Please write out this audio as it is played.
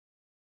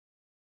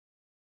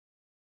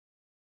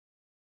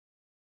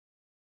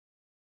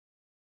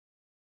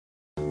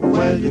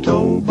Well, your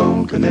toe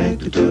bone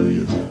connected to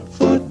your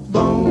foot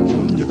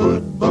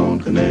bone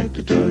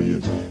connected to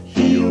your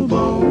heel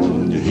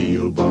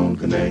bone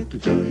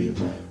connected to your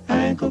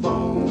ankle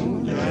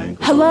bone, your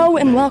ankle. Hello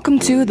and welcome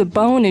to the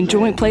Bone and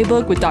Joint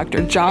Playbook with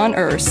Dr. John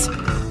Erse.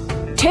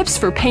 Tips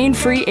for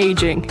pain-free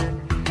aging.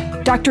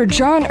 Dr.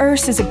 John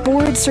Erse is a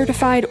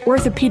board-certified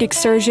orthopedic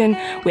surgeon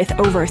with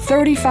over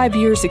 35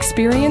 years'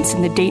 experience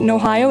in the Dayton,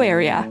 Ohio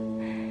area.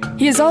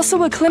 He is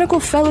also a clinical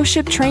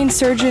fellowship-trained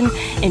surgeon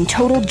in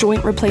total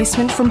joint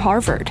replacement from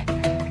Harvard.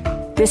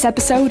 This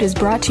episode is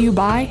brought to you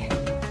by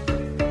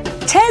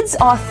Ted's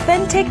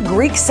Authentic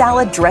Greek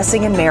Salad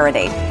Dressing and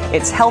Marinade.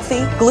 It's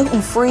healthy,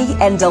 gluten-free,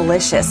 and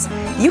delicious.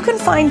 You can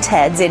find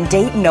Ted's in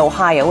Dayton,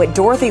 Ohio at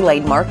Dorothy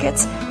Lane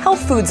Markets,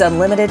 Health Foods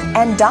Unlimited,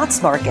 and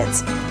Dots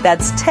Markets.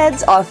 That's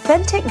Ted's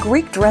Authentic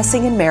Greek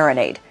Dressing and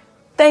Marinade.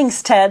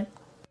 Thanks, Ted.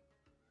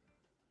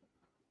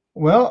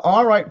 Well,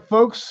 all right,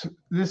 folks.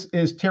 This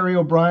is Terry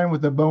O'Brien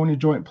with the Bone and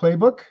Joint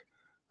Playbook.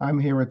 I'm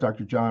here with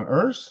Dr. John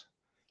Erse,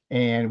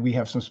 and we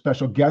have some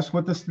special guests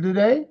with us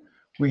today.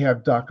 We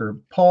have Dr.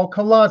 Paul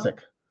Kolazic,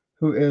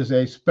 who is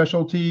a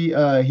specialty.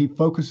 He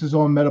focuses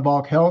on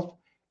metabolic health,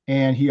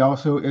 and he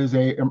also is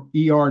a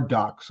ER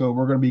doc. So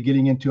we're going to be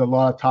getting into a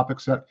lot of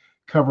topics that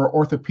cover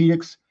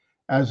orthopedics,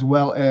 as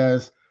well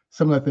as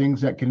some of the things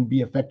that can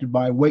be affected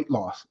by weight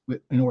loss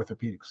in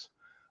orthopedics.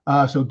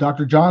 So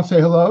Dr. John, say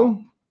hello.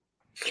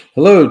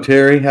 Hello,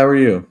 Terry. How are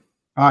you?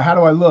 How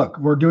do I look?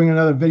 We're doing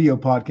another video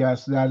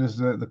podcast. That is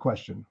the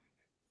question.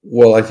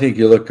 Well, I think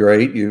you look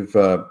great. You've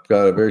got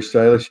a very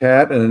stylish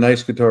hat and a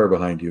nice guitar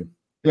behind you.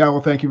 Yeah, well,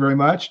 thank you very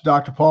much.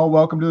 Dr. Paul,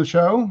 welcome to the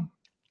show.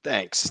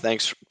 Thanks.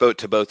 Thanks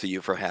to both of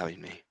you for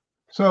having me.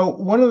 So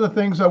one of the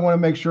things I want to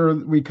make sure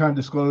we kind of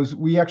disclose,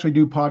 we actually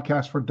do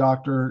podcasts for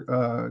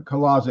Dr.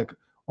 Kolazic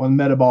on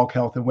metabolic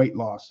health and weight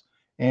loss.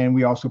 And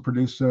we also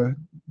produce a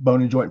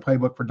Bone and Joint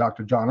Playbook for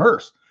Dr. John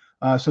Erse.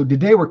 So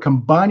today we're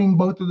combining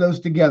both of those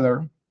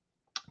together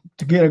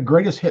to get a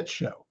greatest hits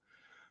show.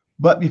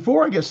 But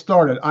before I get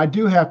started, I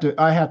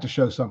have to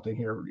show something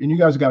here, and you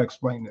guys got to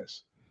explain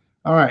this.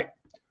 All right,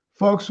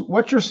 folks,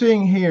 what you're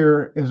seeing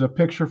here is a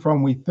picture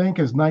from, we think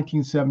is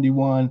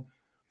 1971,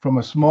 from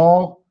a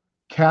small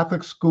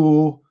Catholic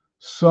school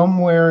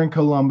somewhere in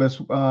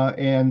Columbus.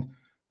 And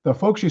the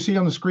folks you see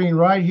on the screen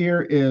right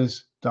here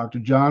is Dr.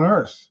 John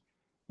Erse.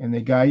 And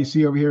the guy you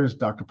see over here is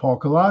Dr. Paul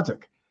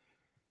Kolazic.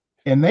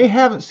 And they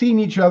haven't seen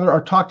each other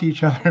or talked to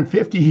each other in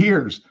 50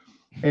 years.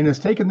 And it's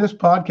taken this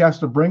podcast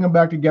to bring them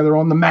back together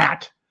on the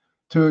mat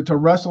to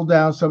wrestle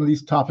down some of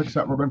these topics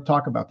that we're going to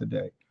talk about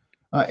today.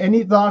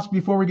 Any thoughts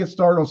before we get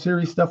started on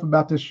serious stuff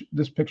about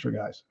this picture,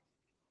 guys?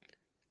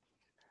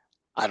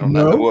 I don't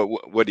know.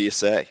 What do you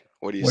say?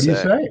 What do you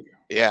say?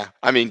 Yeah.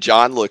 I mean,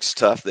 John looks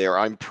tough there.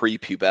 I'm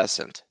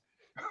prepubescent.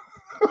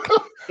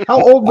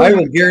 How old were you? I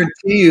will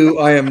guarantee you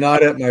I am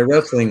not at my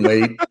wrestling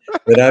weight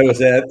that I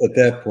was at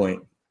that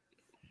point.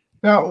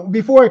 Now,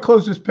 before I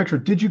close this picture,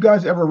 did you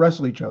guys ever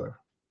wrestle each other?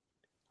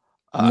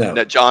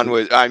 No, John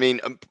was,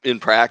 in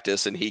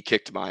practice, and he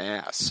kicked my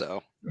ass.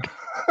 So,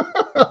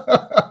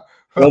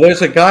 well,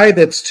 there's a guy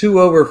that's 2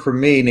 over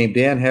from me named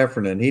Dan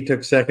Heffernan. He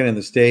took second in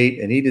the state,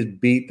 and he just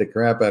beat the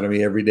crap out of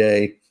me every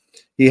day.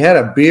 He had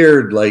a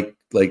beard like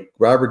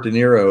Robert De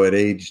Niro at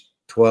age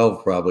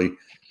 12, probably,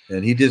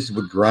 and he just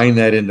would grind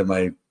that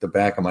into the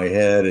back of my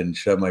head and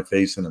shove my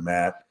face in the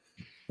mat.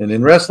 And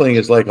in wrestling,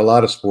 it's like a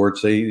lot of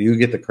sports. You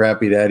get the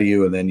crap beat out of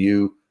you, and then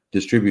you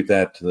distribute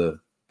that to the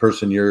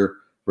person you're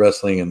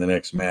wrestling in the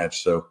next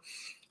match. So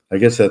I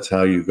guess that's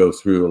how you go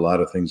through a lot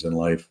of things in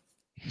life.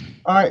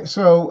 All right.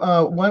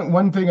 So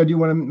one thing I do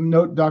want to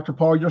note, Dr.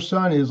 Paul, your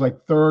son is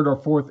like 3rd or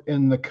 4th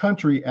in the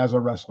country as a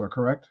wrestler,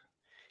 correct?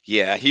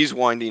 Yeah, he's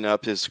winding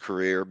up his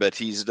career, but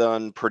he's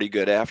done pretty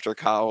good after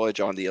college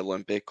on the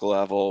Olympic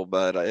level.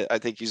 But I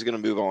think he's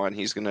going to move on.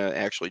 He's going to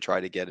actually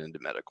try to get into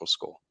medical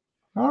school.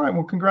 All right.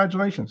 Well,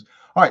 congratulations.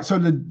 All right. So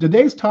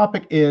today's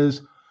topic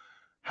is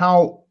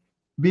how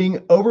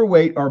being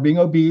overweight or being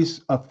obese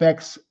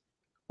affects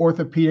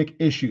orthopedic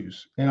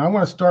issues. And I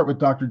want to start with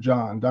Dr.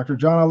 John. Dr.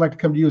 John, I'd like to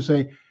come to you and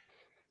say,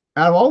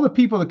 out of all the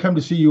people that come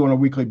to see you on a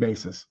weekly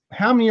basis,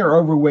 how many are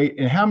overweight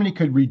and how many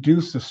could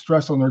reduce the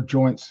stress on their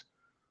joints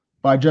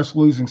by just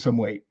losing some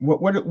weight?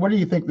 What do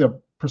you think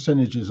the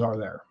percentages are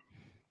there?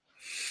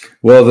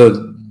 Well,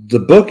 the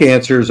book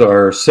answers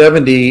are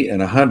 70 and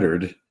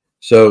 100.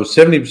 So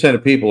 70%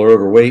 of people are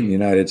overweight in the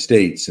United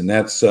States, and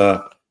that's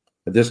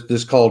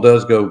this call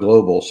does go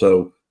global.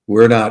 So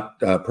we're not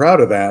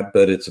proud of that,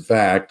 but it's a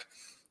fact.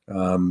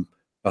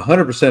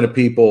 100% of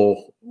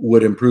people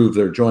would improve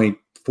their joint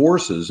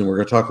forces, and we're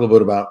going to talk a little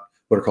bit about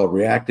what are called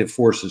reactive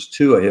forces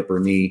to a hip or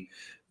knee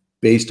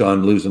based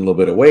on losing a little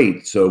bit of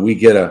weight. So we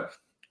get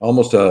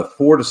almost a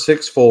 4 to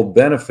 6 fold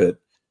benefit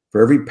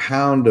for every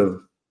pound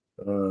of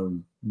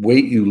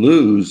weight you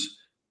lose.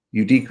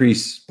 You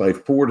decrease by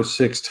 4 to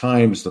 6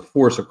 times the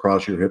force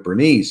across your hip or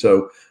knee.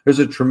 So there's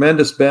a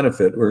tremendous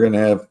benefit. We're going to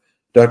have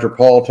Dr.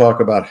 Paul talk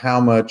about how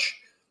much,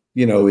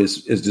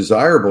 is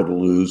desirable to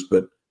lose,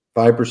 but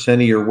 5%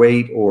 of your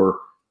weight, or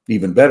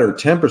even better,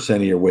 10%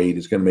 of your weight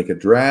is going to make a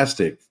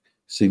drastic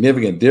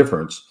significant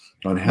difference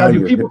on how Now, do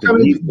your people hip and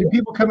knee do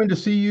people come in to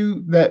see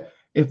you that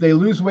if they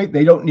lose weight,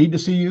 they don't need to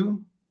see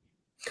you?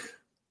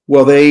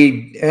 Well,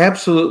 they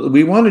absolutely,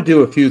 we want to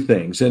do a few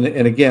things. And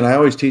again, I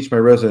always teach my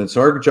residents,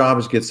 our job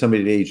is to get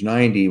somebody to age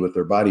 90 with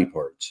their body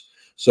parts.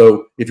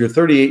 So if you're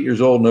 38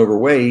 years old and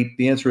overweight,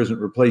 the answer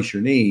isn't replace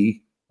your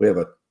knee. We have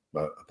a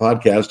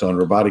podcast on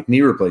robotic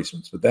knee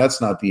replacements, but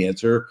that's not the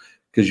answer,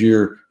 because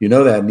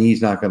that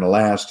knee's not going to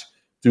last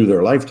through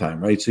their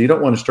lifetime, right? So you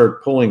don't want to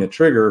start pulling a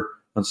trigger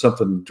on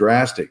something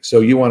drastic.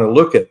 So you want to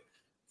look at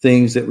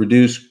things that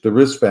reduce the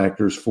risk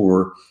factors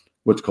for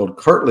what's called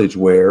cartilage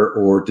wear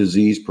or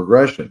disease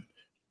progression,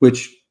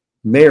 which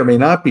may or may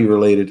not be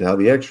related to how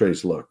the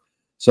x-rays look.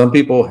 Some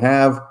people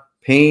have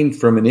pain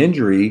from an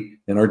injury,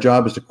 and our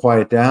job is to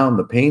quiet down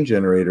the pain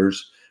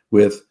generators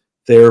with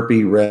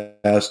therapy,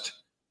 rest,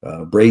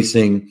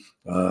 bracing,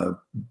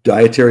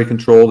 dietary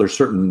control. There's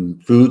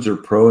certain foods are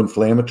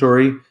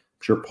pro-inflammatory. I'm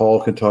sure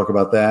Paul can talk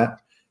about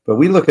that. But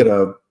we look at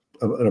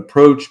an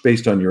approach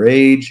based on your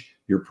age,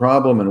 your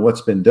problem, and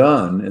what's been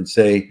done, and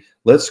say,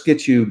 let's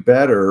get you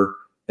better,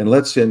 and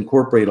let's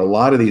incorporate a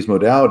lot of these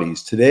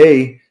modalities.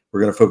 Today,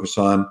 we're going to focus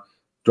on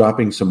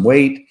dropping some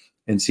weight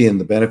and seeing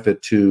the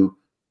benefit to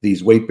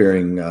these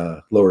weight-bearing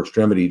lower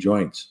extremity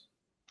joints.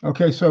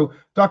 Okay, so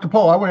Dr.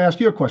 Paul, I want to ask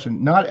you a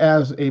question, not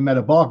as a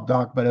metabolic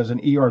doc, but as an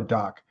ER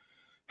doc.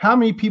 How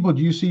many people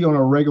do you see on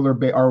a regular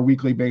or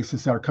weekly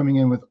basis that are coming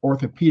in with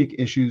orthopedic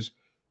issues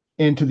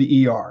into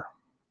the ER?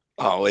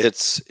 Oh,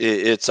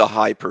 it's a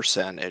high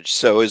percentage.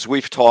 So as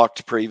we've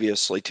talked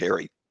previously,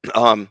 Terry,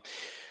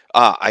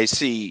 I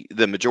see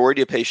the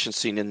majority of patients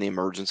seen in the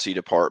emergency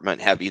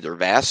department have either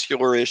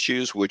vascular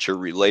issues, which are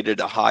related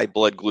to high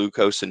blood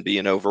glucose and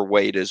being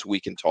overweight, as we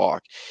can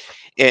talk.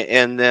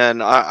 And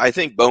then I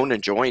think bone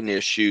and joint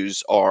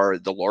issues are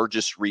the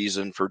largest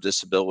reason for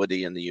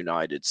disability in the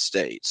United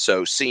States.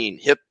 So seeing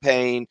hip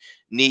pain,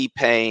 knee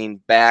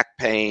pain, back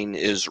pain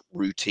is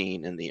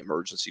routine in the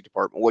emergency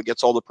department. What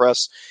gets all the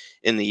press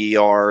in the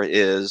ER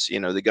is,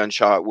 the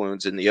gunshot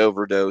wounds and the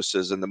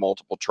overdoses and the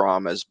multiple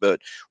traumas. But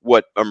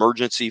what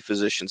emergency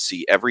physicians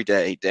see every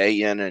day,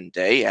 day in and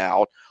day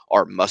out,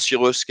 are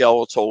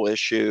musculoskeletal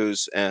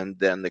issues and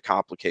then the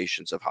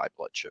complications of high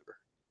blood sugar.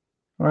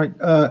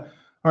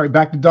 All right,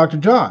 back to Dr.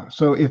 John.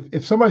 So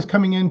if somebody's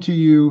coming into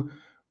you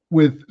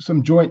with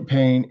some joint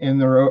pain and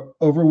they're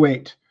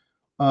overweight,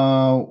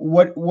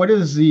 what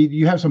is do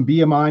you have some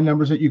BMI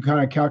numbers that you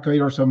kind of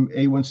calculate, or some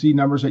A1C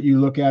numbers that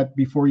you look at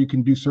before you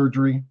can do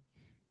surgery?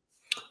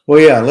 Well,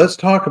 yeah, let's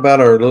talk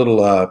about our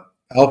little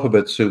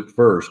alphabet soup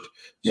first.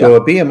 So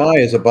a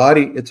BMI is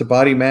it's a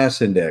body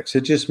mass index.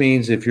 It just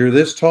means if you're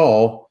this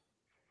tall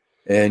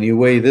and you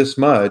weigh this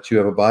much, you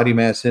have a body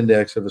mass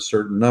index of a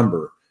certain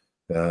number.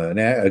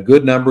 A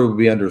good number would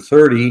be under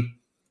 30,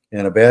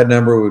 and a bad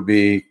number would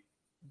be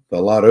a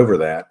lot over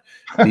that.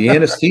 The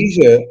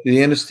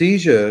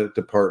anesthesia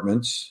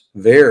departments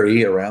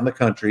vary around the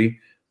country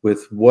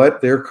with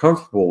what they're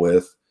comfortable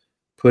with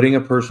putting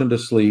a person to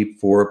sleep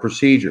for a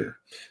procedure.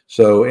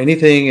 So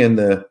anything in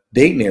the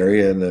Dayton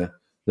area and the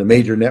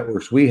major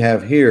networks we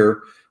have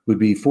here would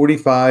be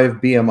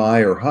 45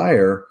 BMI or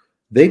higher.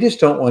 They just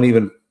don't want to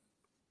even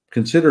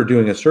consider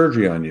doing a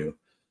surgery on you.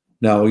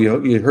 Now,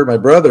 you heard my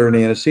brother, an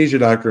anesthesia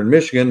doctor in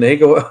Michigan. They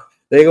go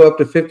up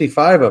to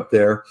 55 up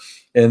there,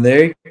 and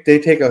they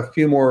take a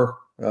few more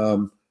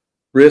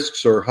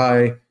risks or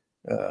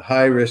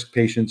high risk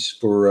patients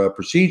for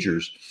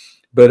procedures.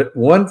 But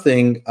one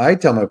thing I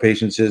tell my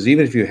patients is,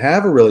 even if you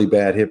have a really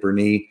bad hip or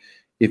knee,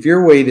 if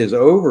your weight is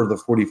over the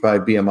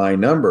 45 BMI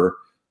number,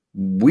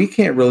 we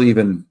can't really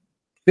even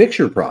fix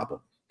your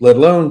problem, let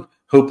alone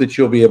hope that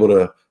you'll be able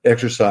to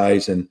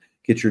exercise and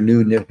get your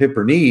new hip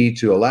or knee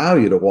to allow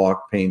you to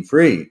walk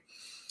pain-free.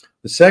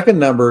 The second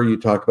number you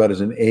talk about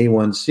is an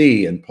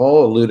A1C, and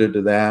Paul alluded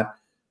to that.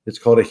 It's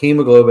called a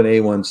hemoglobin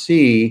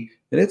A1C,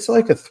 and it's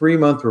like a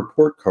 3-month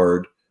report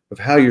card of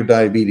how your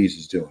diabetes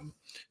is doing.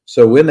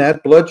 So when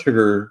that blood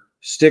sugar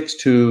sticks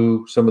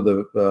to some of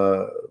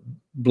the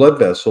blood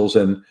vessels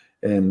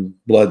and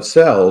blood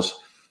cells,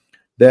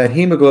 that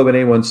hemoglobin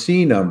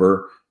A1C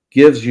number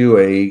gives you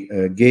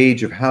a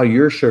gauge of how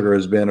your sugar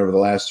has been over the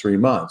last 3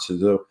 months.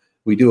 So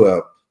we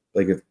do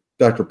if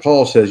Dr.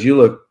 Paul says you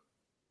look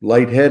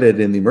lightheaded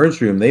in the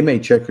emergency room, they may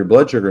check your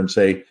blood sugar and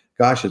say,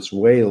 gosh, it's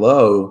way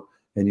low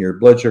and your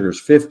blood sugar is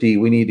 50.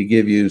 We need to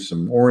give you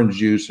some orange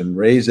juice and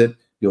raise it.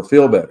 You'll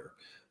feel better.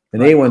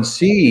 An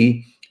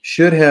A1C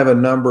should have a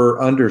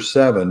number under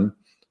 7,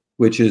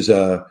 which is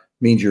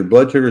means your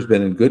blood sugar has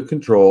been in good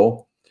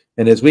control.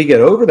 And as we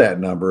get over that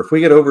number, if we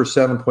get over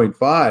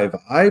 7.5,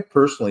 I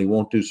personally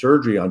won't do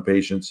surgery on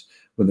patients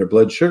when their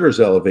blood sugar is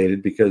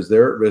elevated, because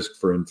they're at risk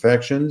for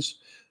infections,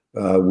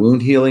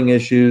 wound healing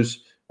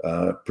issues,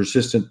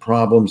 persistent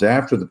problems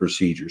after the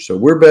procedure. So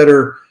we're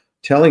better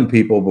telling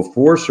people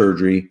before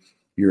surgery,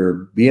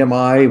 your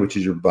BMI, which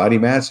is your body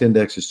mass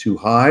index, is too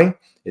high.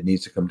 It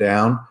needs to come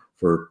down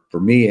for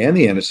me and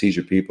the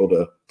anesthesia people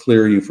to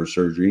clear you for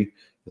surgery.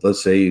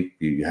 Let's say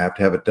you have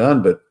to have it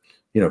done, but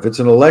if it's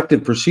an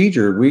elective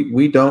procedure,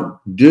 we don't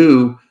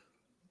do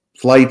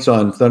flights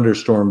on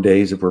thunderstorm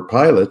days if we're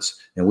pilots,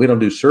 and we don't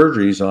do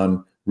surgeries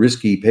on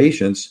risky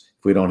patients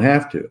if we don't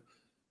have to.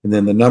 And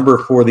then the number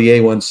for the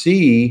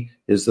A1C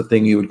is the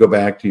thing you would go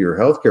back to your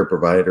healthcare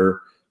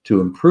provider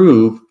to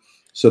improve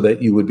so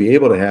that you would be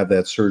able to have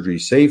that surgery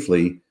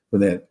safely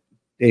when that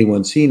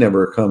A1C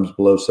number comes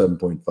below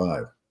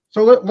 7.5.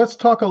 So let's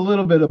talk a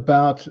little bit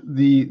about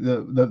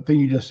the thing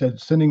you just said,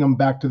 sending them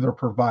back to their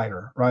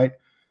provider, right?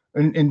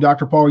 And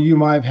Dr. Paul, you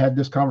and I have had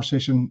this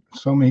conversation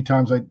so many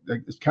times,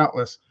 it's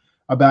countless,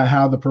 about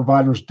how the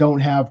providers don't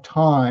have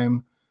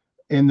time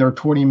in their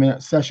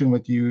 20-minute session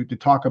with you to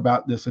talk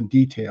about this in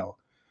detail.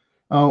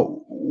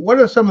 What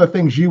are some of the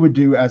things you would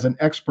do as an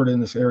expert in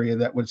this area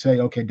that would say,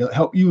 okay, to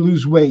help you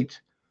lose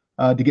weight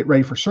to get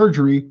ready for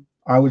surgery,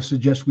 I would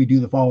suggest we do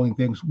the following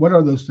things. What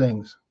are those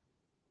things?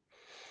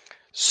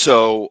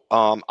 So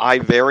I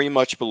very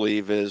much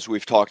believe, as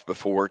we've talked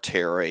before,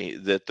 Terry,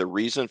 that the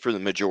reason for the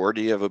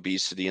majority of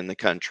obesity in the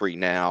country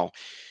now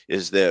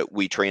is that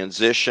we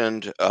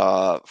transitioned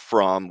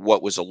from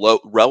what was a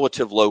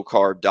relative low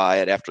carb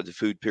diet after the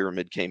food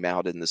pyramid came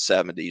out in the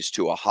 70s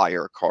to a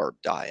higher carb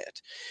diet.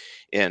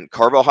 And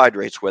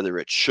carbohydrates, whether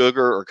it's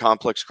sugar or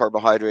complex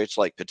carbohydrates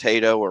like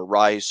potato or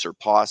rice or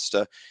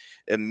pasta,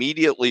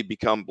 immediately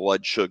become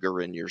blood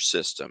sugar in your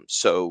system.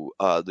 So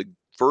the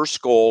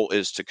first goal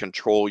is to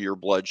control your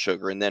blood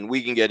sugar, and then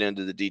we can get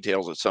into the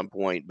details at some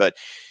point. But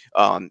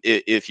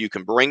if you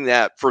can bring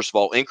that, first of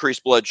all,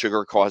 increased blood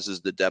sugar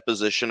causes the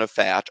deposition of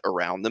fat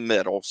around the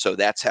middle. So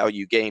that's how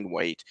you gain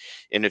weight.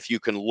 And if you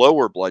can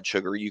lower blood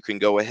sugar, you can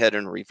go ahead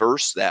and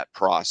reverse that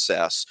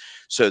process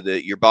so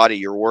that your body,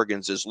 your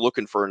organs is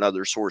looking for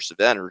another source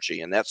of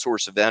energy. And that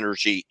source of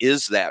energy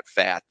is that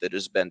fat that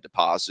has been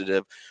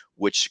deposited,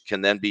 which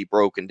can then be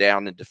broken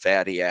down into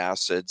fatty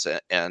acids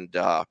and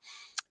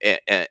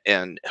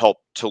help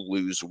to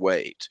lose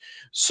weight.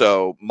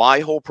 So my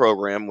whole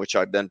program, which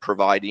I've been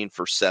providing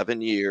for 7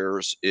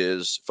 years,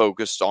 is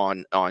focused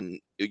on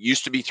it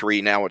used to be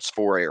 3, now it's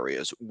 4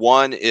 areas.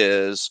 One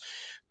is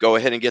go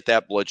ahead and get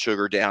that blood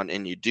sugar down,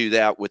 and you do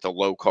that with a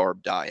low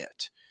carb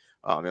diet.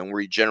 And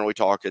we're generally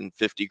talking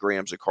 50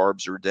 grams of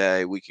carbs a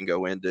day. We can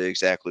go into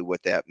exactly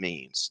what that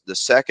means. The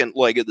second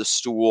leg of the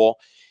stool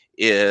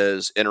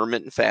is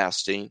intermittent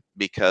fasting,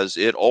 because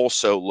it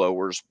also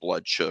lowers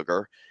blood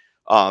sugar.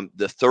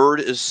 The third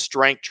is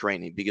strength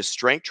training, because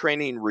strength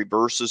training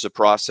reverses a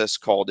process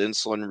called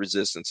insulin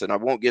resistance. And I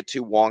won't get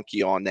too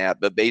wonky on that,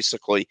 but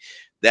basically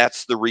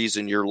that's the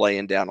reason you're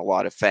laying down a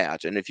lot of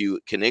fat. And if you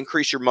can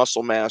increase your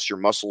muscle mass, your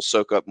muscles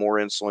soak up more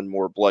insulin,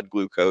 more blood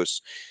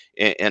glucose,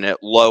 and it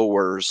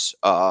lowers,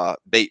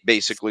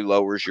 basically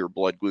lowers your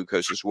blood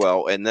glucose as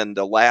well. And then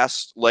the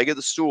last leg of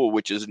the stool,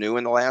 which is new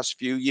in the last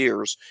few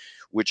years,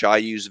 which I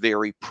use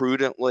very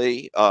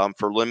prudently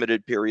for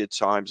limited period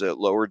times at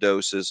lower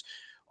doses,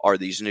 are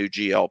these new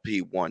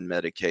GLP-1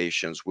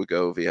 medications,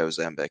 Wegovy,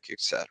 Ozempic,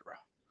 etc.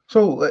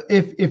 So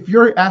if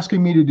you're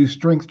asking me to do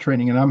strength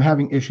training and I'm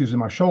having issues in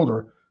my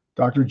shoulder,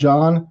 Dr.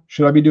 John,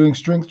 should I be doing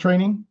strength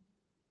training?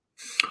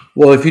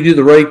 Well, if you do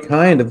the right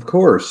kind, of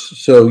course.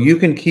 So you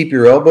can keep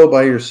your elbow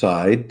by your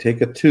side,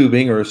 take a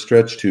tubing or a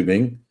stretch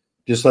tubing,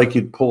 just like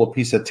you'd pull a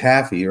piece of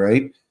taffy,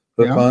 right?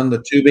 Hook on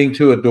the tubing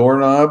to a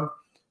doorknob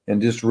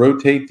and just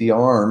rotate the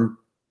arm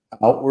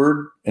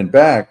outward and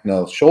back.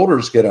 Now,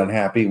 shoulders get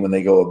unhappy when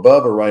they go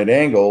above a right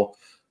angle,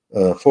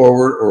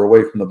 forward or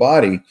away from the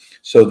body.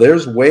 So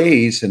there's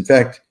ways. In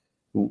fact,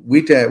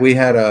 we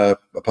had a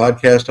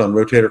podcast on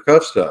rotator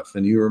cuff stuff,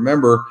 and you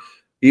remember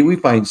we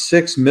find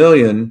 6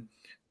 million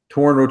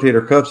torn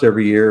rotator cuffs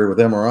every year with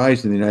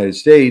MRIs in the United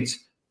States.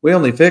 We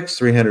only fix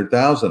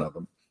 300,000 of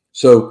them.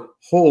 So a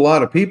whole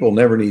lot of people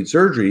never need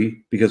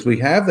surgery because we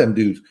have them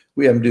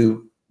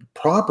do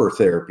proper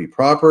therapy,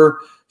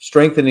 proper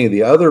strengthening of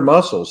the other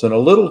muscles. And a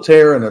little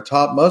tear in a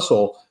top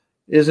muscle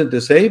isn't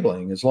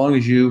disabling. As long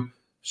as you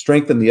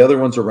strengthen the other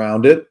ones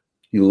around it,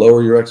 you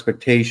lower your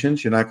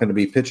expectations. You're not going to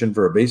be pitching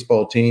for a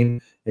baseball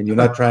team, and you're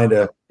not trying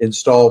to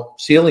install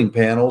ceiling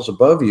panels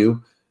above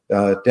you.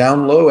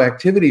 Down low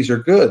activities are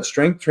good.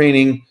 Strength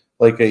training,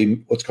 like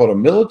what's called a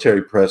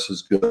military press,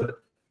 is good.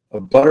 A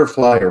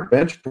butterfly or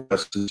bench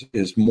press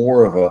is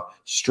more of a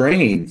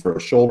strain for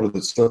a shoulder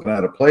that's slipping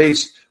out of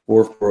place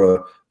or for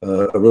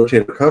a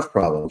rotator cuff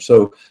problem.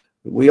 So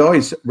we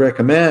always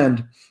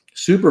recommend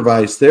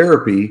supervised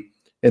therapy.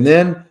 And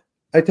then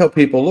I tell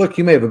people, look,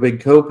 you may have a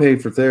big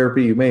copay for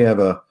therapy. You may have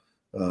the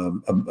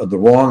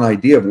wrong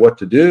idea of what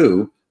to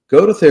do.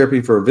 Go to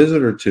therapy for a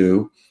visit or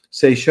two.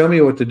 Say, show me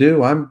what to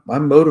do. I'm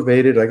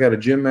motivated. I got a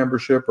gym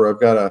membership, or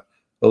I've got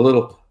a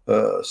little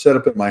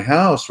setup at my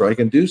house where I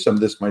can do some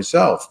of this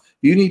myself.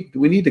 We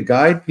need to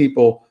guide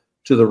people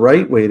to the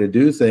right way to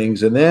do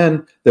things, and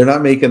then they're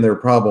not making their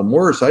problem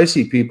worse. I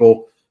see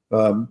people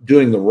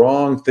doing the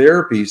wrong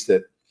therapies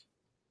that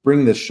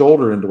bring the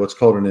shoulder into what's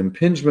called an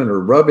impingement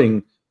or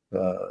rubbing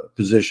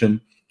position,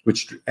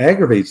 which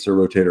aggravates their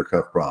rotator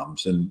cuff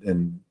problems.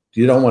 And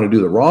you don't want to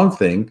do the wrong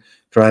thing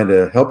trying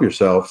to help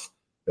yourself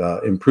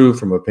improve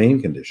from a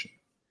pain condition.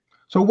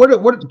 So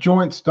what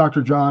joints,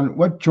 Dr. John,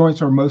 what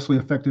joints are mostly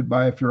affected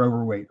by if you're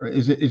overweight?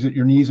 Is it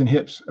your knees and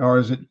hips, or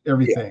is it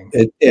everything?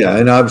 Yeah,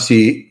 and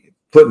obviously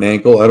foot and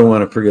ankle. I don't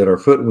want to forget our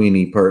foot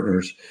weenie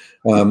partners.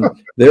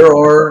 There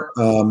are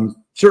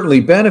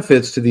certainly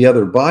benefits to the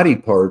other body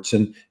parts.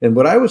 And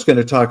what I was going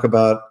to talk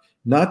about,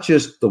 not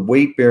just the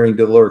weight bearing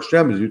to the lower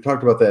extremities, we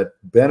talked about that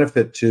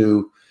benefit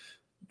to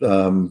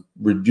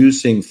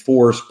reducing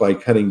force by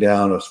cutting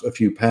down a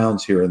few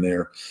pounds here and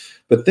there.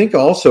 But think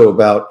also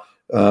about,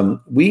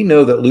 we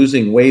know that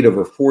losing weight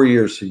over 4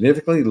 years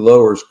significantly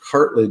lowers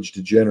cartilage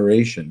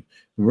degeneration.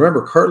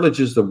 Remember, cartilage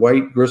is the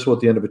white gristle at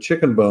the end of a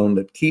chicken bone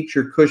that keeps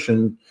your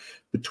cushion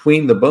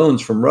between the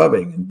bones from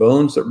rubbing. And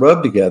bones that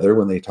rub together,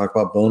 when they talk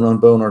about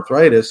bone-on-bone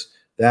arthritis,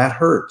 that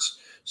hurts.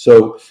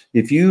 So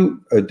if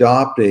you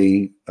adopt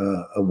a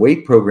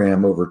weight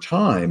program over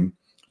time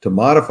to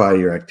modify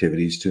your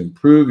activities, to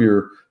improve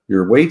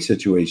your weight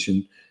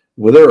situation,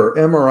 well, there are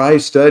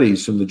MRI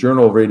studies from the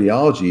Journal of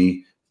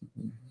Radiology,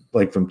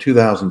 like from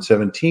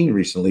 2017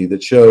 recently,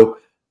 that show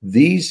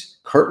these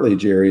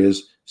cartilage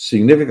areas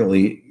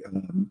significantly,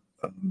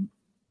 I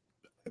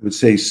would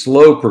say,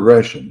 slow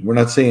progression. We're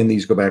not saying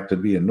these go back to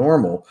being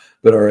normal,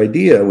 but our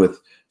idea with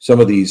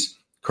some of these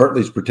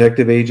cartilage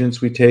protective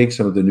agents we take,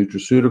 some of the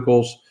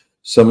nutraceuticals,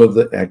 some of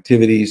the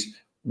activities,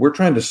 we're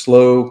trying to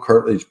slow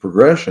cartilage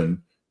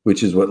progression,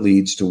 which is what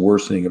leads to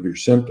worsening of your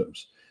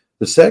symptoms.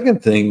 The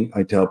second thing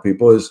I tell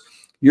people is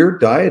your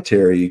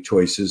dietary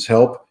choices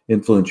help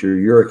influence your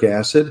uric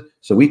acid.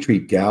 So we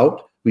treat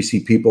gout. We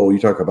see people, you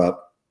talk about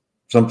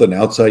something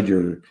outside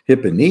your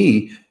hip and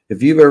knee.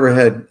 If you've ever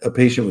had a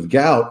patient with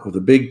gout with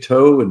a big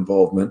toe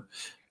involvement,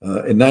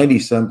 and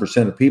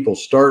 90% of people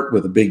start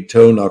with a big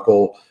toe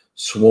knuckle,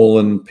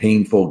 swollen,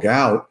 painful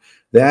gout,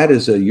 that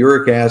is a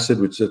uric acid,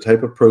 which is a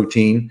type of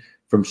protein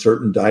from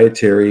certain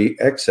dietary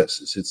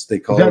excesses. They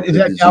call it. Is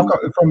that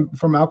alcohol,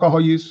 from alcohol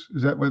use?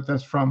 Is that what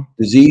that's from?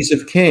 Disease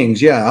of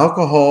Kings. Yeah,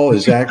 alcohol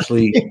is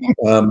actually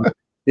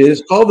it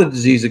is called the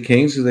disease of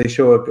kings because they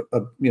show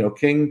a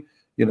king,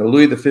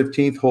 Louis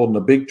XV holding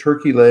a big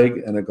turkey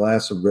leg and a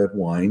glass of red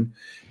wine,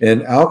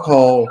 and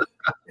alcohol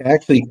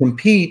actually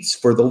competes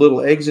for the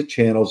little exit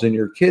channels in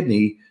your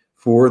kidney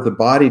for the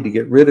body to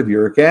get rid of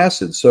uric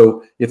acid.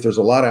 So if there's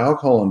a lot of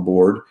alcohol on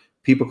board,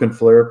 people can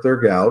flare up their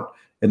gout,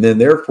 and then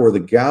therefore the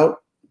gout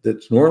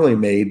that's normally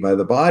made by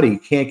the body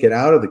can't get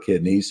out of the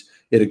kidneys.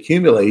 It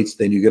accumulates,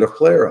 then you get a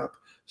flare up.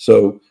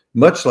 So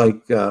much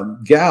like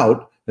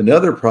gout,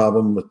 another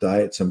problem with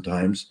diet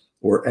sometimes,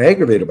 or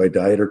aggravated by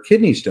diet, are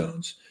kidney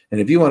stones.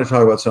 And if you want to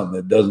talk about something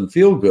that doesn't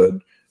feel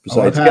good,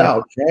 besides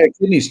gout, try a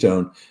kidney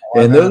stone,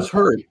 and those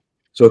hurt.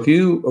 So if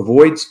you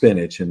avoid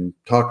spinach and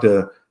talk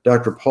to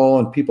Dr. Paul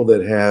and people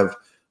that have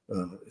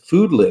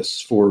food lists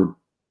for,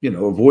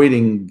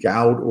 avoiding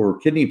gout or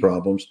kidney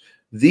problems,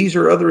 these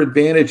are other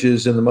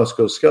advantages in the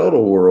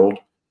musculoskeletal world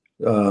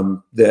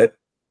that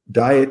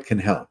diet can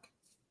help.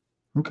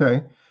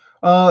 Okay.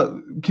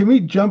 Can we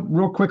jump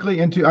real quickly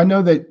into, I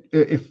know that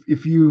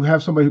if you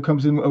have somebody who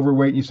comes in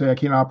overweight and you say, I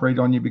can't operate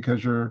on you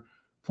because you're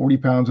 40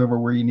 pounds over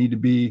where you need to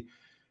be,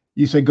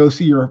 you say, go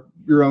see your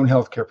own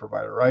healthcare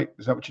provider, right?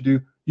 Is that what you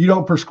do? You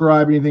don't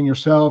prescribe anything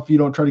yourself. You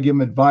don't try to give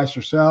them advice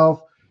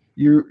yourself.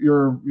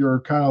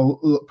 You're kind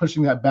of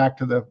pushing that back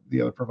to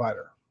the other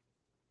provider.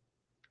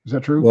 Is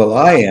that true? Well,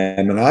 I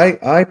am, and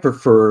I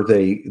prefer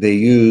they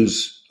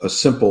use a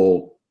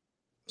simple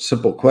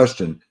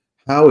question.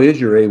 How is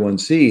your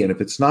A1C? And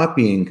if it's not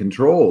being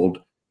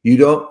controlled, you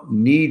don't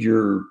need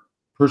your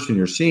person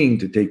you're seeing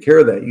to take care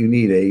of that. You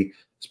need a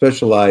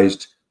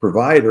specialized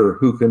provider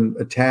who can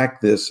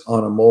attack this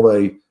on a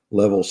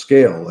multi-level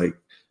scale. Like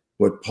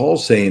what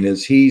Paul's saying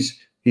is he's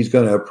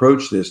going to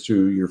approach this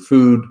through your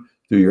food,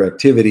 through your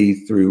activity,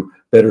 through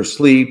better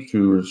sleep,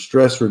 through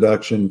stress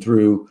reduction,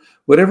 through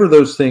whatever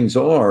those things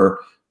are.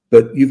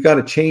 But you've got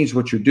to change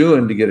what you're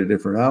doing to get a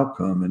different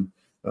outcome.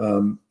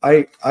 And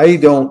I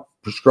don't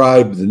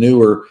prescribe the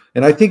newer,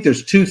 and I think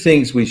there's two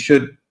things we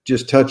should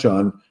just touch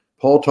on.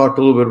 Paul talked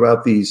a little bit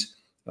about these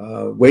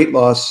weight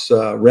loss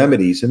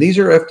remedies, and these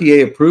are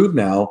FDA approved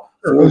now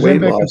for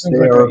weight loss.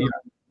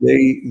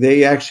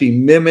 They actually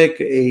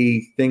mimic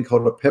a thing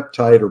called a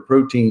peptide or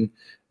protein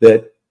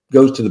that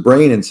goes to the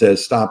brain and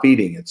says stop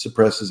eating. It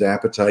suppresses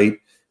appetite.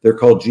 They're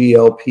called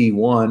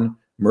GLP1,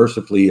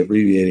 mercifully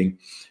abbreviating,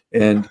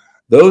 and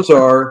those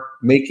are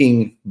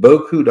making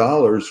beaucoup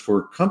dollars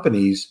for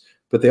companies.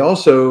 But they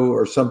also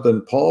are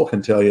something Paul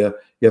can tell you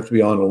have to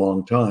be on a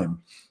long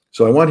time.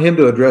 So I want him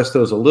to address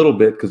those a little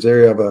bit because they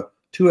have a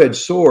two-edged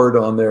sword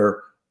on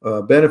their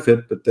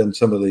benefit, but then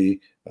some of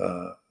the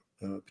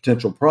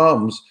potential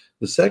problems.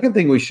 The second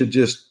thing we should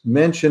just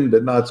mention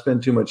but not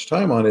spend too much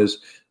time on is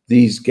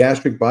these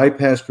gastric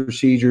bypass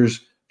procedures,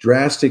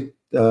 drastic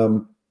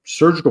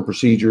surgical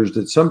procedures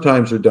that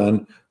sometimes are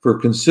done for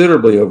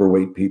considerably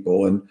overweight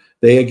people. And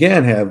they,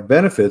 again, have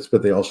benefits,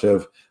 but they also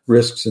have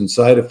risks and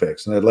side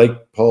effects. And I'd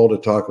like Paul to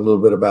talk a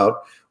little bit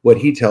about what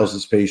he tells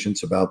his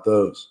patients about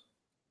those.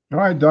 All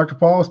right, Dr.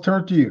 Paul, let's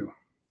turn to you.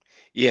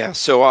 Yeah,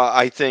 so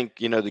I think,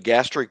 the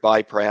gastric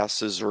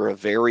bypasses are a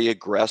very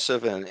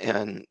aggressive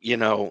and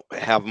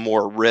have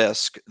more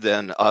risk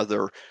than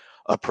other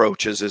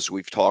approaches as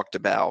we've talked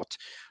about.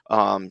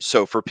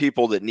 So for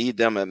people that need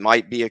them, it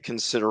might be a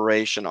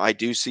consideration. I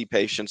do see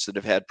patients that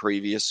have had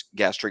previous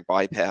gastric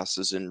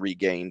bypasses and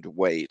regained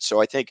weight.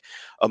 So I think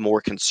a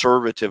more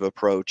conservative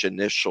approach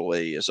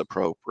initially is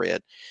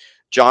appropriate.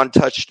 John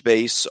touched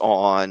base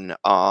on,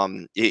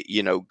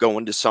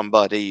 going to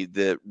somebody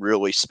that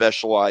really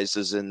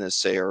specializes in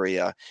this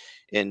area.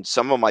 And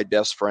some of my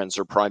best friends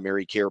are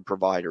primary care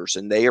providers,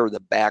 and they are the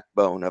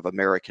backbone of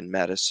American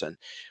medicine.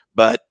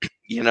 But,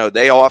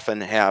 they often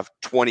have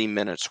 20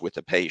 minutes with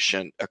a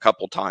patient a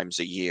couple times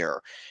a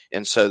year.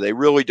 And so they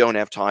really don't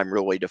have time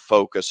really to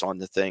focus on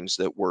the things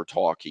that we're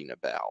talking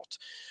about.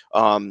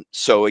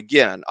 So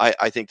again,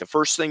 I think the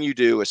first thing you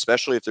do,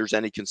 especially if there's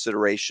any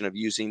consideration of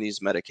using these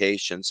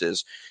medications,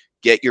 is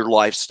get your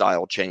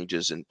lifestyle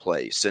changes in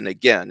place. And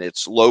again,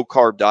 it's low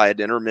carb diet,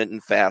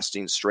 intermittent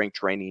fasting, strength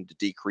training to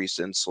decrease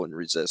insulin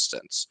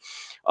resistance.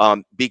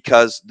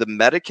 Because the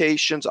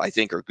medications, I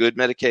think, are good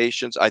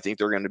medications. I think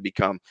they're going to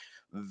become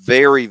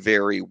very,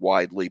 very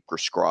widely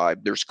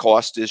prescribed. There's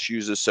cost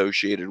issues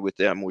associated with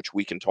them, which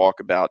we can talk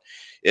about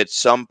at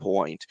some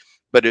point.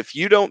 But if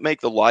you don't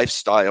make the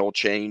lifestyle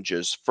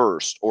changes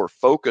first or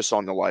focus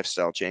on the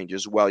lifestyle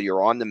changes while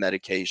you're on the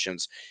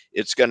medications,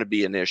 it's going to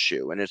be an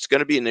issue. And it's going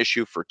to be an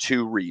issue for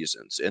two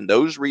reasons. And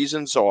those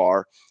reasons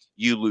are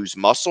you lose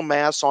muscle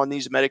mass on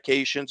these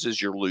medications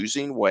as you're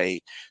losing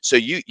weight. So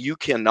you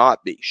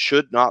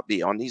should not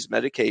be on these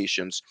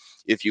medications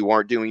if you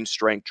aren't doing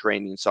strength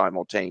training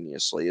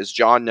simultaneously. As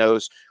John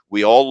knows,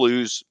 we all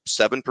lose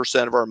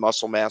 7% of our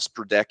muscle mass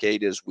per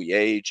decade as we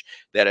age.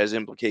 That has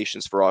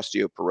implications for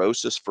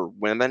osteoporosis for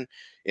women.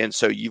 And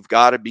so you've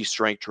got to be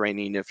strength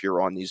training if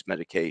you're on these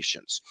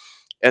medications.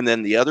 And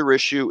then the other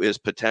issue is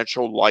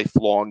potential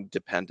lifelong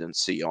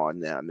dependency on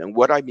them. And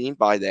what I mean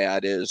by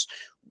that is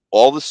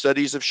all the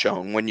studies have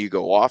shown when you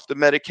go off the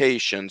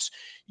medications,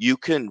 you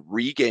can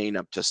regain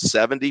up to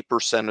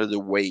 70% of the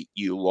weight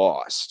you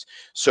lost.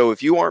 So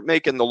if you aren't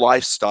making the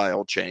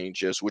lifestyle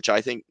changes, which I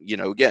think,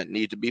 again,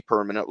 need to be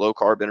permanent, low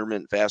carb,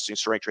 intermittent fasting,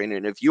 strength training,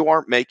 and if you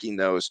aren't making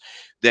those,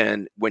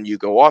 then when you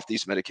go off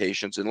these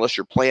medications, unless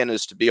your plan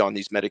is to be on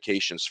these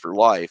medications for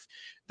life,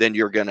 then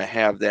you're going to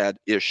have that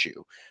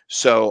issue.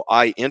 So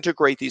I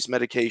integrate these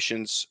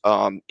medications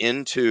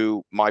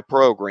into my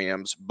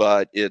programs,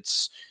 but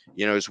it's,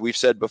 as we've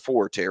said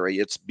before, Terry,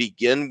 it's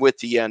begin with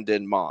the end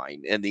in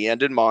mind. And the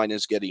end in mind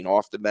is getting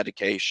off the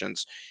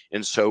medications.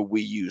 And so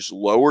we use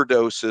lower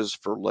doses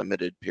for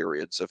limited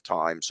periods of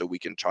time so we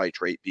can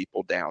titrate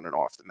people down and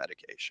off the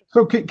medication.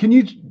 So can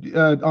you,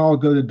 I'll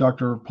go to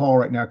Dr. Paul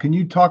right now. Can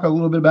you talk a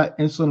little bit about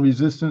insulin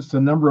resistance, the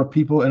number of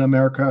people in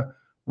America?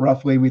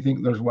 Roughly, we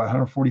think there's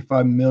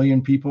 145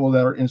 million people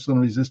that are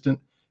insulin resistant.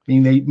 I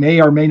mean, they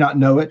may or may not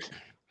know it.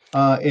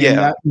 And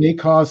that may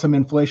cause some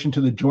inflation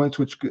to the joints,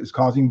 which is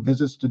causing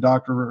visits to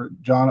Dr.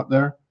 John up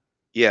there.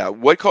 Yeah,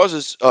 what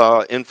causes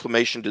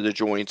inflammation to the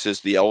joints is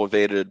the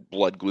elevated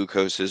blood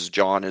glucose, as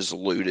John has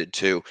alluded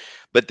to,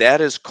 but that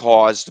is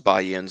caused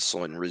by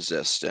insulin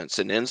resistance,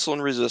 and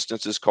insulin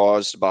resistance is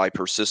caused by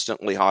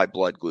persistently high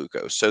blood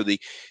glucose. So the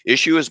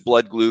issue is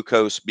blood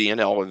glucose being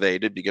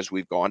elevated because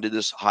we've gone to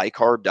this high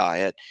carb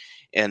diet,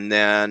 and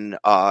then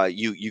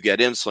you get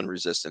insulin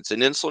resistance.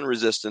 And insulin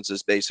resistance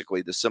is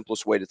basically, the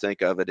simplest way to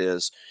think of it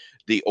is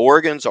the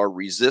organs are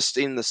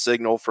resisting the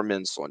signal from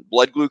insulin.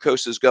 Blood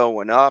glucose is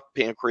going up.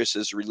 Pancreas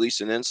is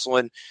releasing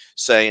insulin,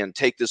 saying,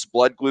 take this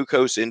blood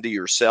glucose into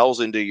your cells,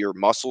 into your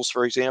muscles,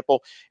 for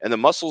example. And the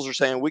muscles are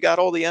saying, we got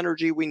all the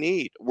energy we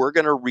need. We're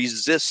going to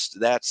resist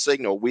that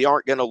signal. We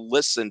aren't going to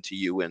listen to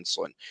you,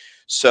 insulin.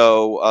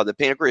 So the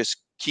pancreas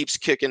keeps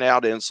kicking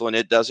out insulin.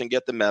 It doesn't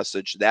get the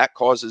message. That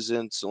causes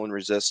insulin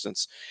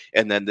resistance.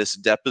 And then this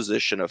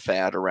deposition of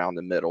fat around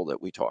the middle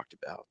that we talked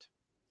about.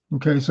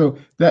 Okay, so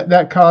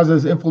that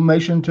causes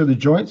inflammation to the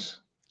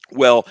joints?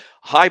 Well,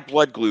 high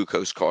blood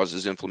glucose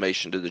causes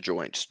inflammation to the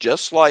joints,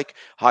 just like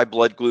high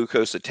blood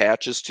glucose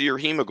attaches to your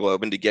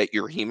hemoglobin to get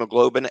your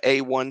hemoglobin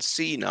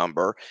A1C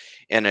number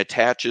and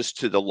attaches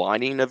to the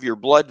lining of your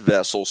blood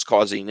vessels,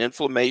 causing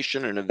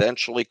inflammation and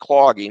eventually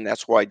clogging.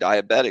 That's why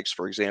diabetics,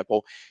 for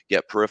example,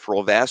 get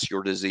peripheral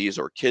vascular disease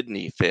or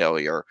kidney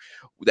failure.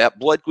 That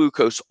blood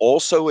glucose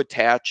also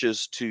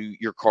attaches to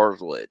your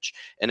cartilage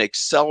and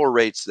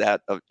accelerates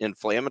that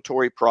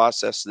inflammatory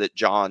process that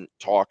John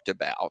talked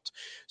about.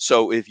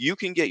 So if you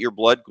can get your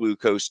blood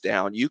glucose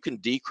down, you can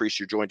decrease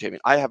your joint pain.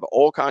 I have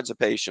all kinds of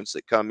patients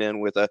that come in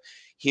with a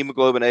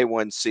hemoglobin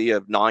A1C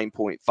of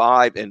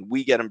 9.5, and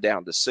we get them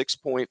down to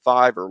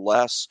 6.5 or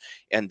less,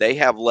 and they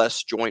have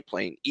less joint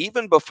pain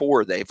even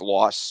before they've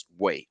lost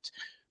weight.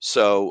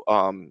 So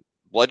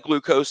blood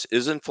glucose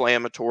is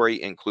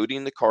inflammatory,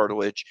 including the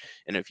cartilage.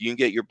 And if you can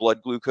get your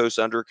blood glucose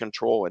under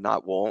control,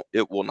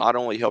 it will not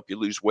only help you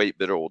lose weight,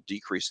 but it will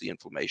decrease the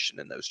inflammation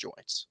in those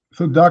joints.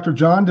 So, Dr.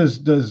 John,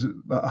 does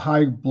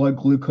high blood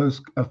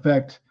glucose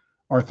affect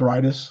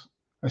arthritis?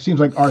 It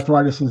seems like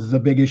arthritis is a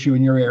big issue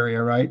in your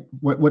area, right?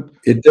 What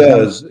It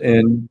does.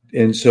 And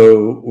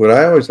so what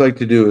I always like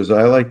to do is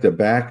I like to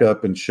back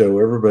up and show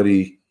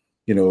everybody,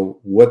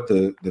 what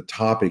the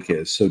topic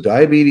is. So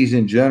diabetes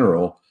in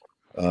general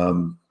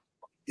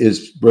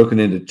is broken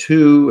into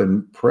 2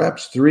 and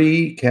perhaps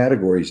 3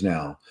 categories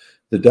now.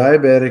 The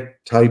diabetic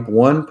type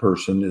 1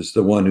 person is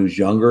the one who's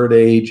younger at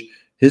age.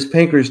 His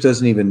pancreas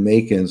doesn't even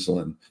make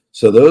insulin.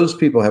 So those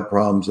people have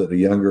problems at a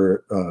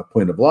younger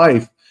point of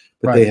life,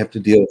 but they have to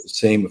deal with the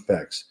same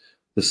effects.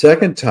 The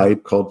second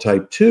type, called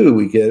type 2,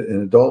 we get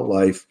in adult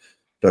life.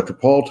 Dr.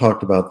 Paul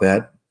talked about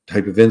that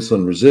type of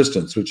insulin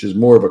resistance, which is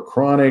more of a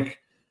chronic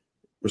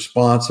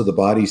response of the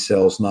body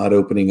cells not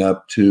opening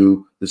up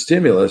to the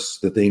stimulus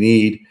that they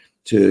need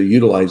to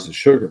utilize the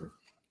sugar.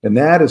 And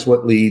that is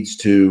what leads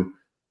to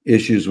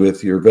issues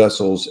with your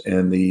vessels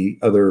and the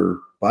other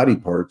body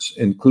parts,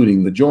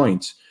 including the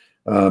joints.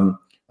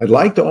 I'd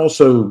like to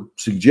also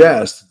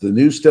suggest the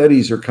new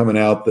studies are coming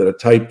out that a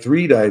type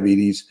 3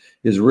 diabetes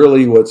is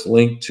really what's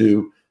linked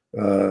to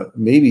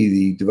maybe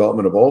the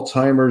development of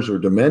Alzheimer's or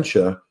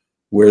dementia,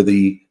 where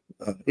the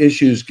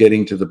issues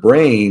getting to the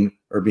brain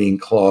are being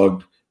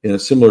clogged in a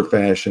similar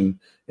fashion.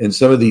 And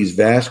some of these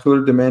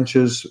vascular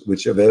dementias,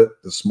 which have the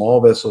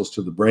small vessels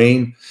to the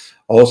brain,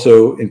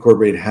 also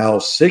incorporate how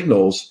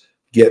signals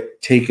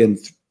get taken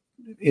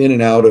in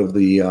and out of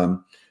the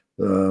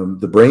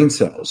brain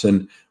cells.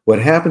 And what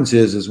happens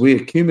is we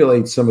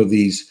accumulate some of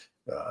these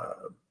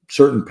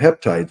certain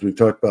peptides. We've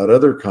talked about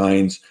other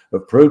kinds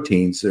of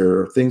proteins. There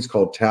are things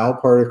called tau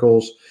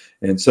particles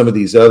and some of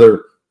these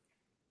other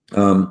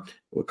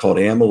called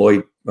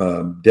amyloid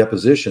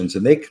depositions,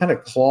 and they kind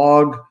of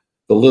clog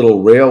the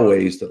little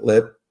railways that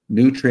let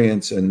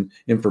nutrients and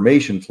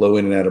information flow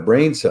in and out of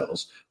brain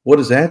cells. What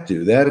does that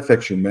do? That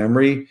affects your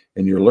memory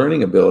and your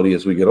learning ability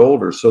as we get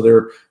older. So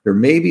there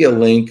may be a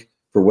link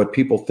for what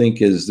people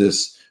think is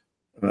this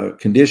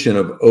condition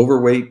of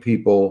overweight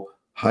people,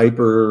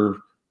 hyper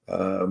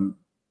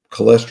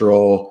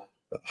cholesterol,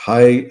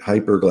 high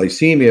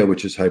hyperglycemia,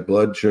 which is high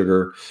blood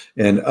sugar,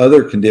 and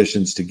other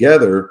conditions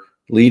together,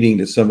 leading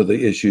to some of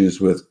the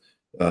issues with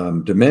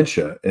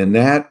dementia. And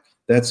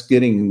that's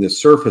getting the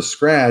surface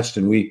scratched.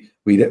 And we've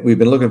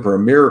been looking for a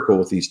miracle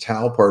with these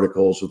tau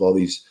particles, with all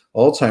these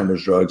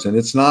Alzheimer's drugs, and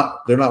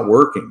they're not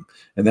working.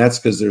 And that's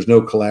because there's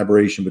no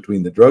collaboration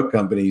between the drug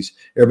companies.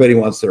 Everybody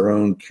wants their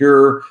own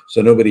cure,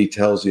 so nobody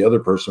tells the other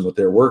person what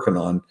they're working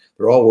on.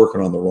 They're all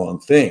working on the wrong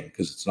thing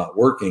because it's not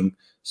working.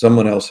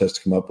 Someone else has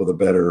to come up with a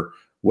better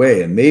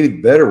way. And maybe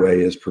the better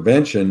way is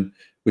prevention,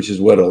 which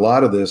is what a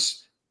lot of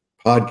this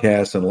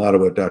podcast and a lot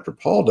of what Dr.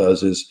 Paul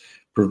does is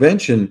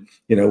prevention.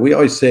 We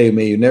always say,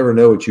 may you never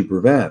know what you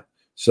prevent.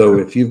 So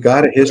if you've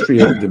got a history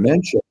of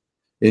dementia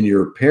in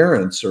your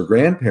parents or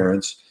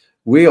grandparents,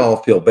 we all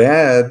feel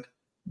bad.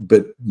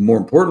 But more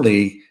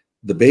importantly,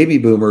 the baby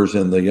boomers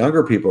and the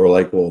younger people are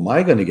like, well, am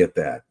I going to get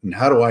that? And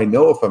how do I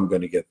know if I'm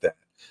going to get that?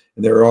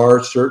 And there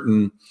are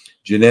certain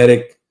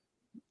genetic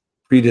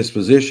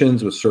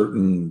predispositions with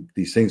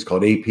these things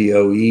called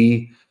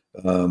APOE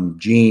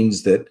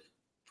genes that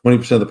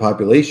 20% of the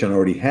population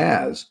already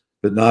has,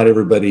 but not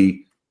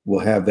everybody will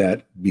have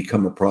that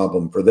become a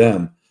problem for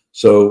them.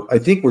 So I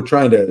think we're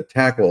trying to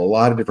tackle a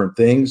lot of different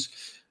things.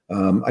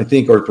 I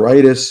think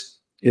arthritis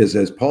is,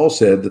 as Paul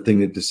said, the thing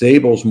that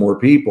disables more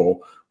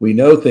people. We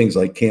know things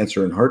like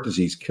cancer and heart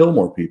disease kill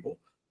more people.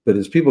 But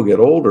as people get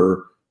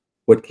older,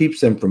 what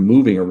keeps them from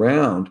moving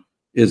around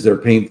is their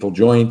painful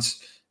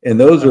joints. And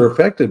those are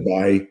affected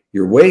by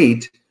your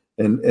weight.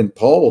 And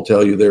Paul will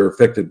tell you they're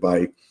affected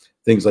by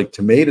things like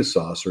tomato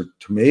sauce or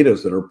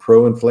tomatoes that are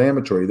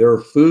pro-inflammatory. There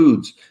are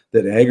foods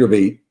that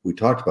aggravate. We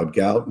talked about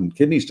gout and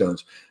kidney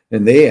stones,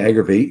 and they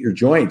aggravate your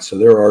joints. So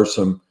there are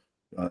some,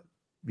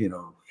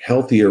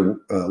 healthier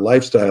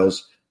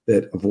lifestyles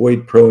that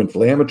avoid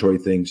pro-inflammatory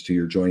things to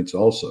your joints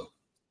also.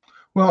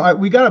 Well,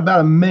 we got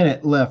about a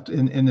minute left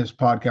in this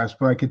podcast,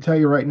 but I can tell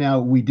you right now,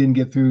 we didn't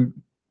get through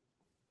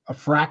a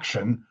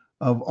fraction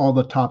of all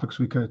the topics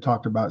we could have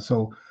talked about.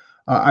 So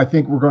I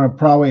think we're going to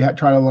probably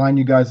try to line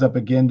you guys up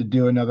again to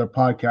do another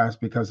podcast,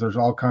 because there's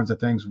all kinds of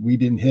things we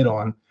didn't hit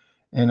on,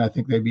 and I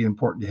think they'd be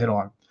important to hit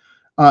on.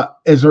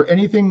 Is there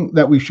anything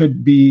that we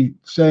should be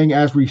saying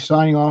as we're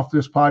signing off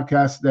this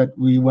podcast that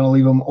we want to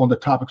leave them on the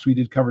topics we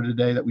did cover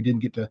today that we didn't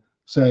get to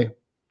say?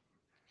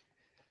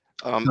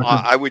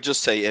 I would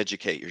just say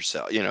educate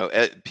yourself.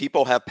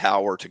 People have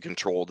power to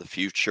control the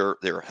future,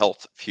 their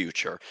health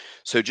future.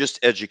 So just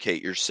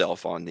educate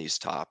yourself on these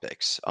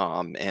topics,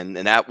 and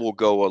that will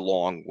go a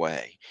long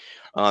way.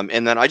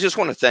 And then I just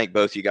want to thank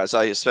both you guys.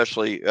 I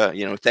especially,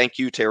 thank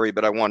you, Terry,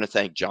 but I want to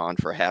thank John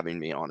for having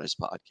me on his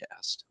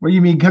podcast. What do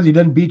you mean? Because he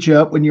doesn't beat you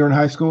up when you were in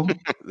high school?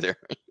 Yeah.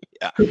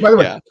 By the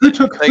way,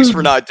 yeah. Thanks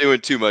for not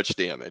doing too much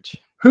damage.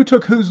 Who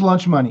took whose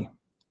lunch money?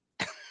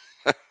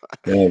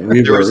 Yeah,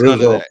 we were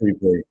all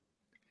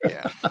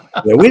Yeah.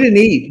 Yeah, we didn't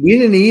eat. We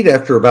didn't eat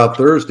after about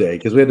Thursday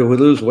because we had to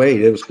lose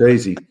weight. It was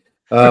crazy.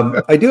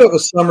 I do have a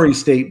summary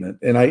statement,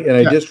 and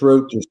I just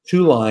wrote just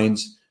 2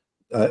 lines.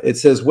 It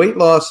says weight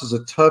loss is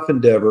a tough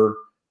endeavor,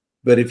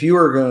 but if you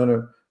are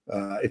going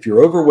if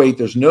you're overweight,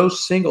 there's no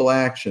single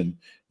action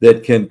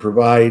that can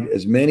provide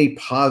as many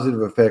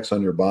positive effects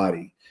on your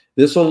body.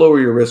 This will lower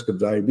your risk of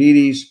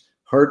diabetes,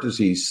 heart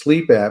disease,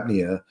 sleep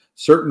apnea,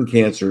 certain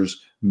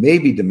cancers,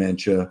 maybe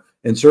dementia,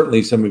 and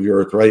certainly some of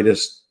your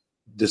arthritis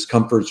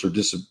discomforts or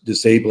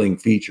disabling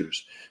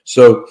features.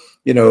 So,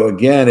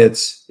 again,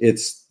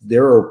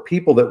 there are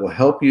people that will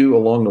help you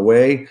along the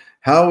way.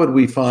 How would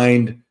we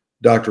find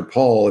Dr.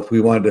 Paul if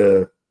we wanted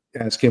to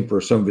ask him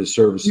for some of his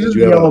services?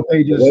 You have Yellow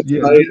Pages,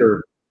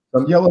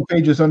 Yellow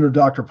Pages under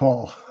Dr.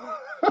 Paul.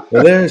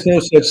 Well, there's no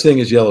such thing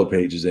as Yellow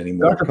Pages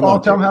anymore. Dr. Paul,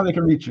 tell them how they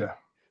can reach you.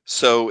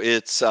 So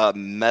it's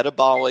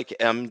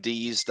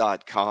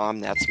metabolicmds.com.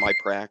 That's my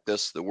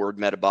practice, the word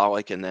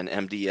metabolic, and then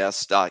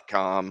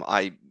mds.com.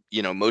 I,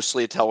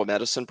 mostly a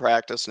telemedicine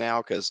practice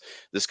now because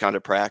this kind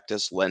of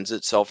practice lends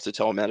itself to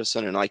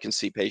telemedicine, and I can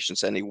see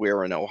patients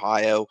anywhere in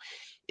Ohio,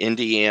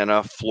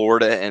 Indiana,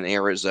 Florida, and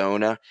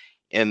Arizona.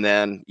 And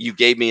then you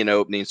gave me an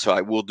opening, so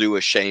I will do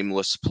a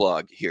shameless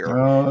plug here.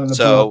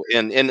 So,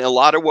 and a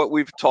lot of what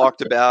we've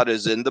talked about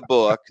is in the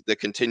book, The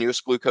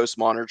Continuous Glucose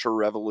Monitor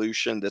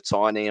Revolution, that's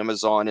on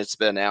Amazon. It's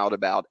been out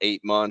about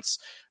 8 months.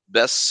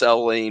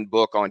 Best-selling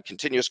book on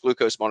continuous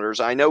glucose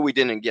monitors. I know we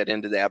didn't get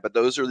into that, but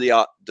those are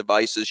the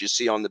devices you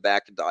see on the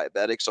back of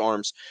diabetics'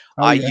 arms.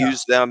 I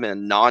use them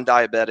in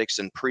non-diabetics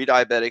and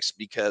pre-diabetics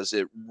because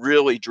it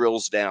really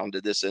drills down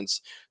to this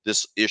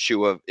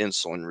issue of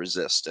insulin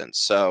resistance.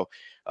 So,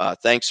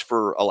 thanks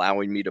for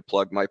allowing me to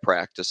plug my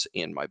practice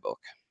and my book.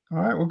 All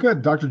right. Well,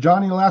 good. Dr.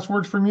 John, any last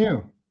words from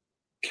you?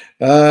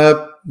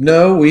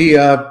 No, we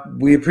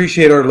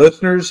appreciate our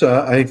listeners.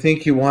 I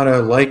think you want to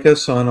like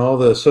us on all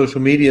the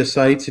social media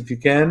sites if you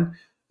can.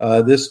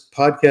 This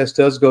podcast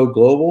does go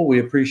global. We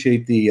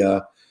appreciate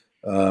the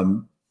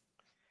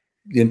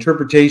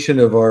interpretation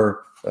of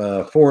our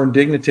foreign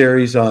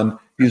dignitaries on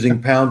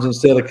using pounds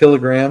instead of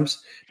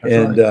kilograms. That's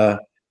and right.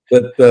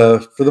 But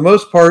for the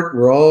most part,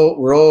 we're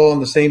all on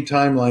the same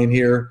timeline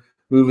here,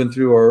 moving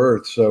through our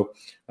Earth. So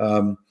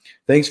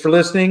thanks for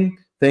listening.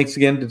 Thanks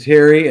again to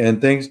Terry,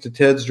 and thanks to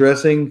Ted's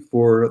Dressing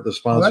for the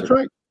sponsor. Well, that's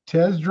right,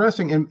 Ted's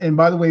Dressing. And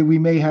by the way, we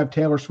may have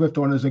Taylor Swift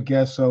on as a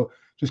guest, so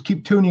just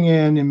keep tuning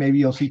in, and maybe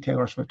you'll see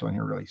Taylor Swift on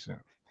here really soon.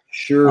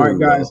 Sure. All right,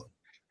 guys.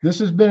 This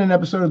has been an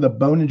episode of the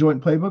Bone and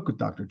Joint Playbook with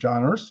Dr.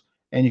 John Urs,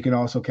 and you can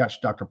also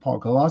catch Dr. Paul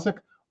Kolosik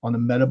on the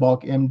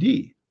Metabolic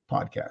MD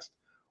podcast.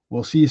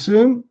 We'll see you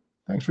soon.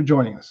 Thanks for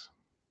joining us.